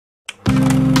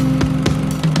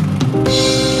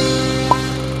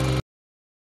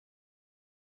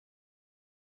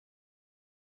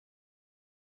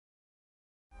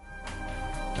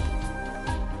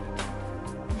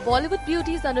Bollywood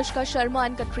beauties Anushka Sharma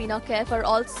and Katrina Kaif are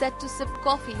all set to sip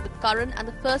coffee with Karan, and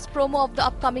the first promo of the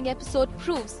upcoming episode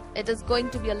proves it is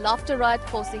going to be a laughter riot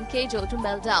forcing Kejo to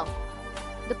melt down.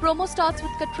 The promo starts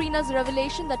with Katrina's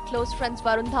revelation that close friends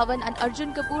Varun, Dhawan and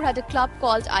Arjun Kapoor had a club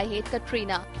called I Hate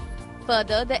Katrina.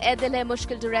 Further, the Ae Dil Hai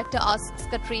Mushkil director asks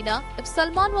Katrina if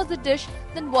Salman was a dish,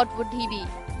 then what would he be?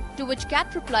 To which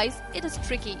Kat replies, it is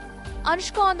tricky.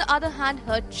 Anushka on the other hand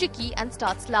heard chicky and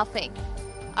starts laughing.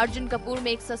 Arjun Kapoor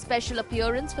makes a special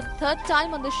appearance for the third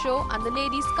time on the show, and the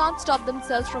ladies can't stop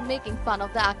themselves from making fun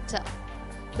of the actor.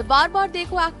 The Bar Bar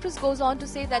Dekho actress goes on to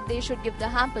say that they should give the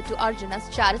hamper to Arjun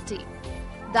as charity.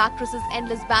 The actress's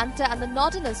endless banter and the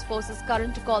naughtiness forces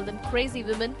Karan to call them crazy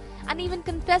women, and even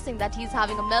confessing that he's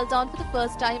having a meltdown for the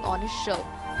first time on his show.